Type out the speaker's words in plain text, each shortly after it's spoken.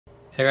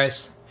Hey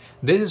guys,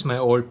 this is my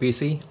old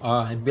PC.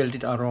 I built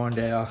it around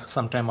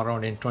sometime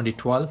around in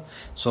 2012,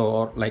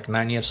 so like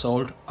 9 years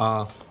old.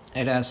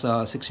 It has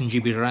 16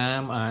 GB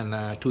RAM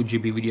and 2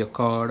 GB video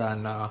card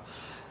and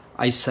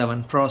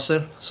i7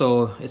 processor,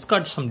 so it's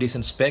got some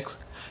decent specs.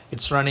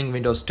 It's running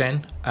Windows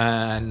 10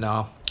 and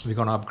we're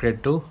gonna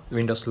upgrade to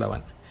Windows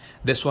 11.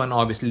 This one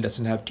obviously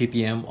doesn't have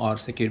TPM or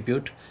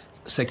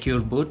secure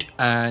boot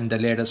and the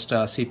latest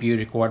CPU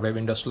required by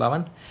Windows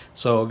 11.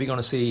 So we're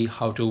gonna see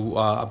how to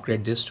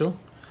upgrade this to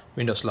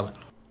Windows 11.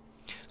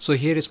 So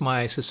here is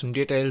my system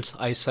details: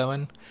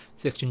 i7,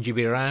 16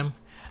 GB RAM,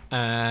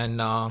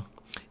 and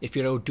if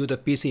you do the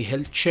PC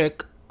health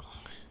check,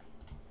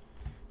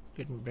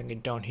 let me bring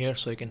it down here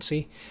so you can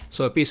see.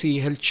 So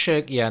PC health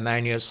check, yeah,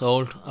 9 years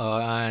old,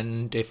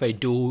 and if I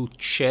do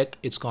check,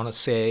 it's gonna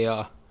say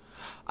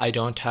I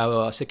don't have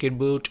a secure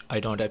boot, I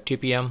don't have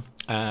TPM,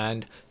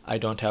 and I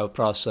don't have a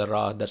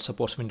processor that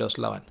supports Windows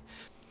 11.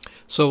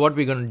 So what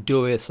we're going to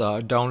do is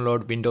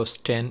download Windows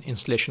 10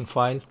 installation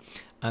file,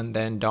 and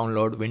then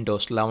download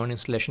Windows 11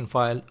 installation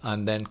file,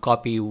 and then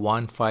copy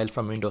one file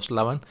from Windows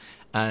 11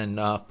 and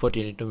put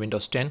it into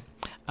Windows 10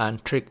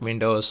 and trick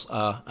Windows,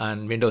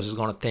 and Windows is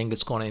going to think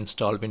it's going to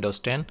install Windows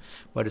 10,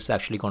 but it's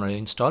actually going to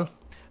install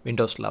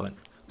Windows 11.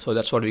 So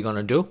that's what we're going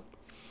to do.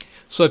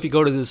 So if you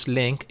go to this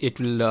link, it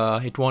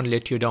won't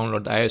let you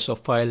download the ISO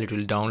file. It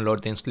will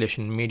download the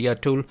installation media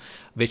tool,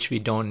 which we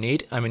don't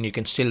need. I mean, you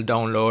can still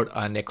download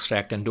and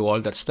extract and do all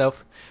that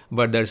stuff,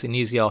 but there's an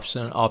easy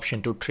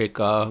option to trick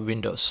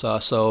Windows.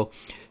 So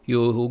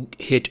you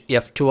hit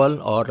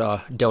F12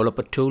 or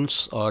developer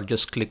tools, or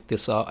just click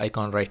this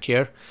icon right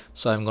here.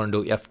 So I'm going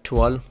to do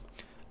F12.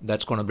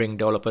 That's going to bring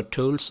developer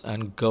tools,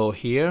 and go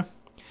here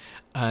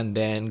and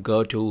then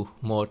go to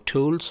more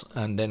tools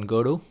and then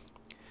go to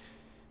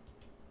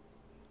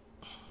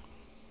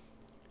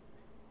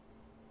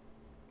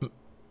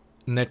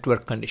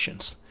network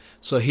conditions.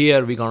 So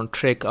here we're going to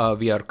trick,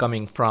 we are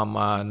coming from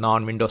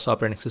non-Windows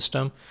operating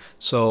system.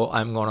 So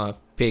I'm going to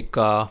pick,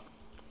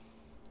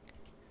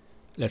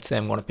 let's say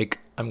I'm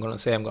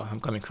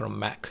coming from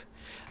Mac.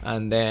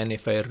 And then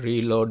if I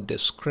reload the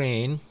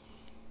screen,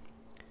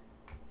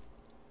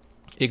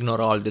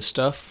 ignore all this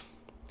stuff.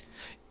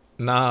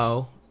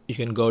 Now you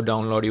can go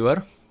download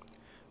your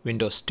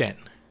Windows 10.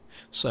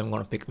 So I'm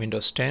going to pick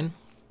Windows 10.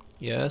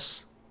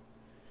 Yes.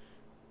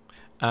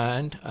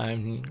 And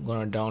I'm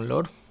gonna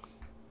download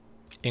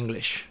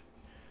English,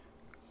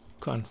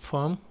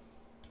 confirm,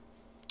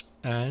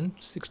 and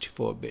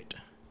 64-bit.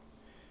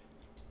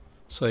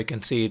 So you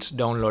can see it's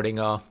downloading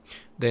the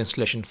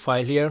installation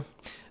file here.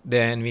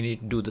 Then we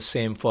need to do the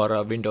same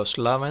for Windows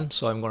 11.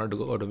 So I'm gonna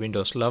go to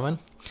Windows 11,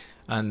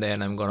 and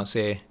then I'm gonna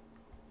say,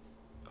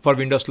 for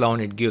Windows 11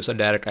 it gives a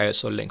direct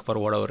ISO link for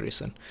whatever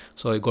reason.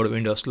 So you go to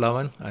Windows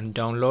 11 and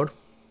download,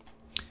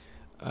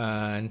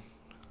 and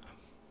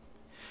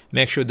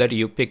make sure that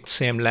you pick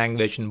same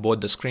language in both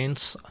the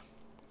screens.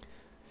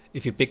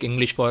 If you pick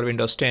English for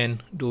Windows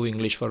 10, do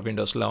English for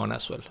Windows 11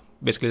 as well.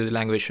 Basically the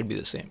language should be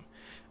the same.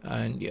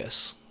 And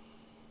yes,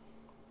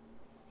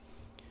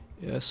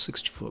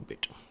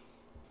 64-bit.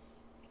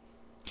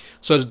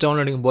 So it's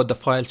downloading both the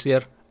files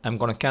here. I'm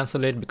going to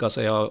cancel it because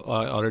I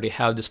already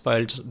have these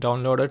files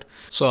downloaded.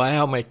 So I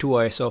have my two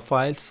ISO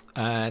files,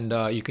 and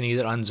you can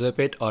either unzip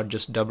it or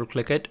just double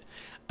click it,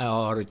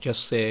 or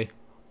just say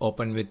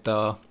open with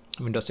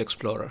Windows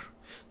Explorer.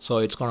 So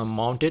it's going to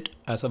mount it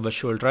as a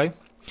virtual drive,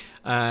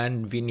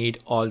 and we need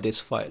all these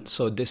files.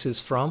 So this is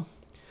from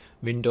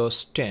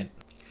Windows 10.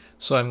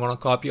 So I'm going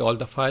to copy all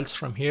the files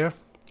from here,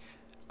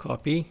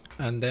 copy,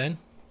 and then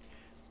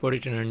put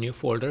it in a new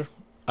folder.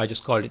 I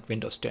just called it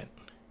Windows 10.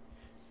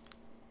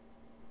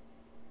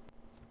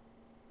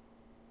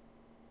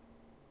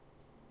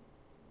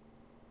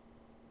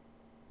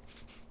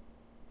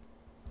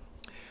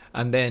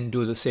 And then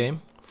do the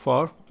same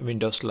for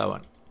Windows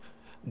 11.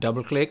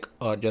 Double click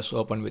or just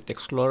open with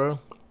Explorer.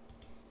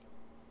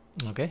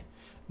 Okay,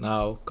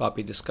 now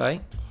copy this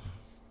guy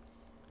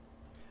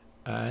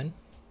and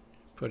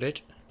put it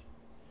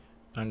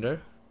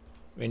under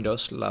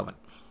Windows 11.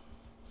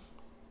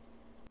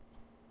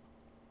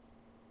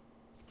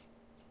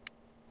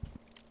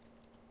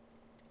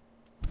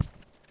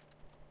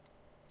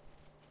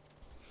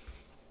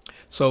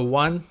 So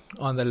one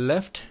on the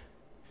left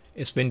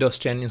is Windows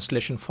 10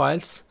 installation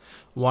files.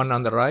 One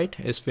on the right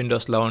is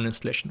Windows 11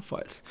 installation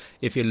files.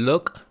 If you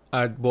look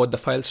at both the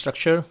file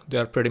structure, they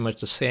are pretty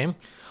much the same,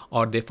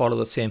 or they follow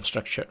the same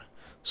structure.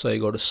 So you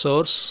go to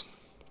source,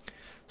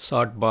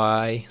 sort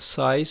by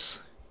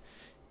size,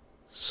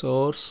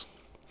 source,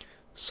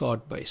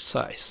 sort by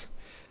size.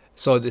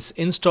 So this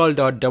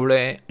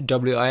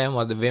install.WIM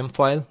or the WIM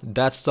file,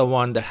 that's the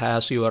one that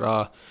has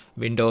your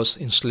Windows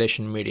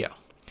installation media.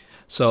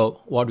 So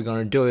what we're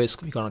going to do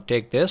is we're going to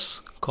take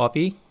this,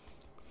 copy,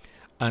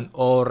 and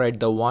overwrite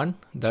the one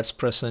that's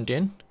present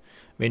in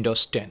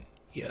Windows 10.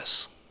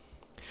 Yes.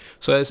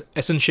 So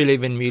essentially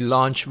when we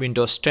launch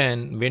Windows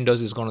 10,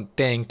 Windows is going to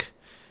think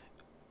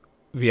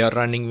we are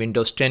running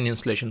Windows 10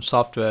 installation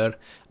software,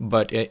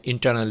 but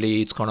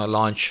internally it's going to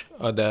launch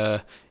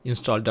the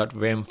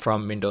install.WIM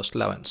from Windows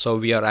 11. So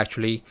we are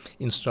actually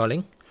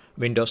installing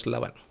Windows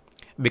 11.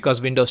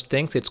 Because Windows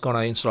thinks it's going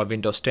to install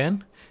Windows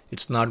 10,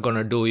 it's not going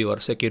to do your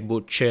secure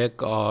boot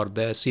check or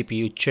the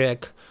CPU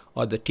check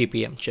or the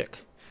TPM check.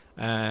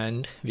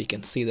 And we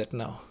can see that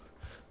now.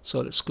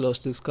 So let's close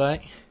this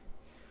guy,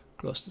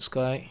 Windows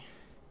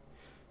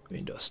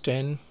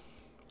 10,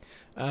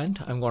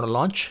 and I'm going to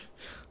launch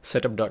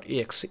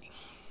setup.exe.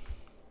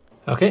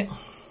 Okay,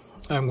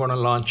 I'm going to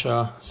launch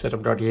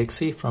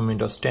setup.exe from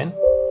Windows 10.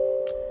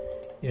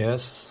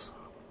 Yes.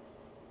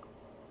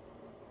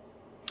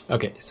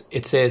 Okay,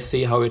 it says,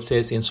 see how it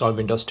says install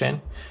Windows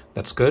 10.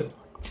 That's good.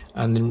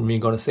 And then we're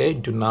going to say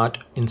do not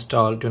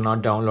install, do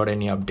not download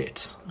any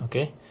updates.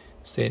 Okay,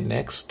 say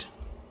next.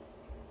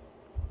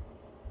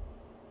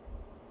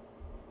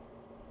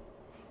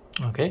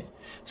 Okay,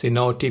 see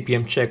no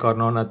TPM check or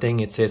no nothing.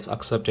 It says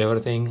accept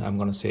everything. I'm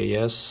going to say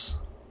yes.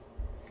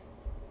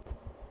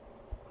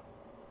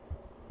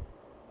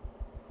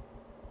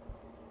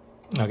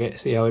 Okay,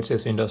 see how it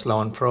says Windows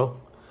 11 Pro.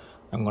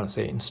 I'm going to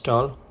say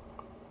install.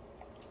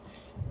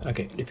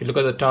 Okay, if you look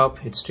at the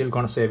top, it's still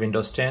going to say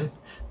Windows 10,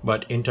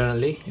 but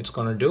internally it's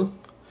going to do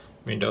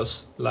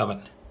Windows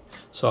 11.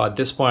 So at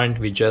this point,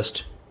 we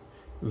just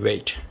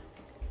wait.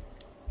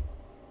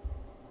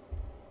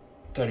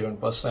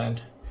 31%.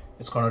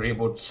 It's going to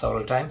reboot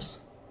several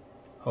times.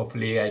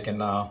 Hopefully I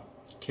can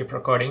keep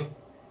recording.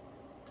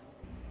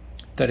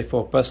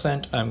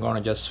 34%. I'm going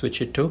to just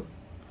switch it to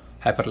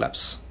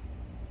hyperlapse.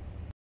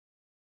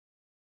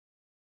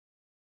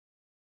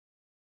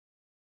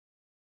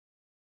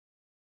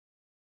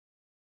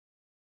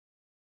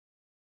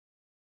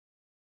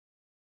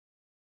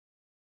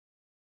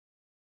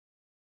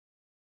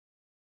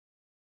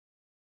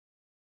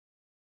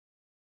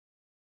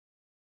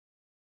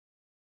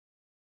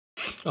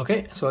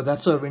 Okay, so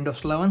that's our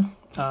Windows 11,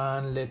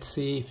 and let's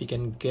see if we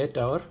can get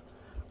our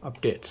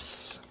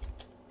updates.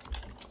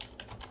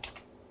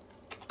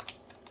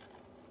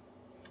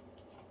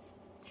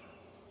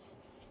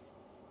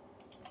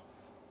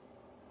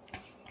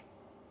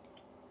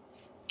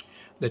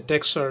 The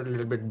texts are a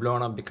little bit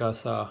blown up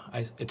because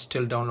it's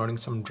still downloading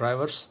some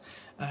drivers,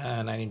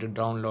 and I need to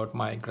download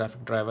my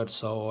graphic driver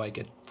so I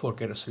get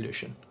 4K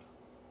resolution.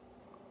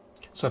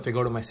 So if I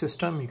go to my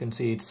system, you can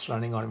see it's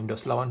running on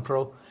Windows 11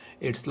 Pro.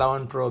 It's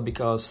 11 Pro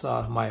because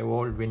my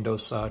old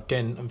Windows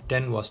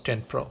 10 was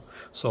 10 Pro.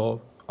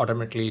 So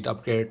automatically it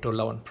upgraded to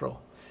 11 Pro.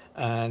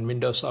 And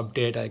Windows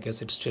Update, I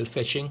guess it's still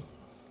fetching.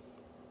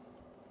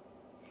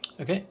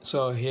 Okay,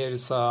 so here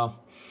are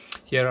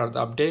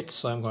the updates.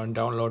 So I'm going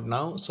to download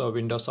now. So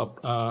Windows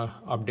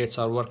updates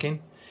are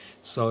working.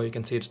 So you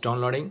can see it's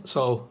downloading.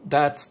 So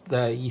that's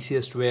the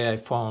easiest way I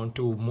found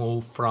to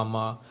move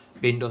from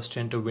Windows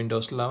 10 to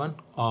Windows 11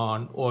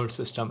 on old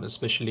system,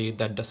 especially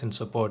that doesn't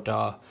support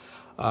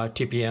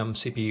TPM,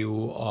 CPU,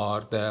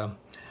 or the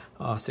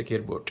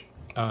secure boot.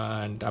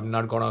 And I'm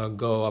not gonna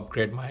go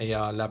upgrade my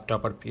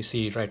laptop or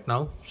PC right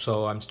now,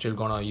 so I'm still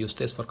gonna use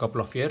this for a couple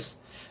of years.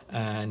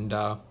 And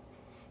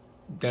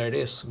there it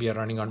is, we are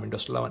running on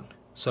Windows 11.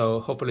 So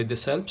hopefully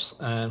this helps,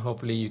 and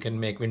hopefully you can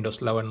make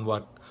Windows 11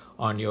 work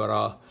on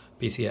your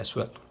PC as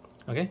well.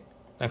 Okay,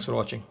 thanks for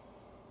watching.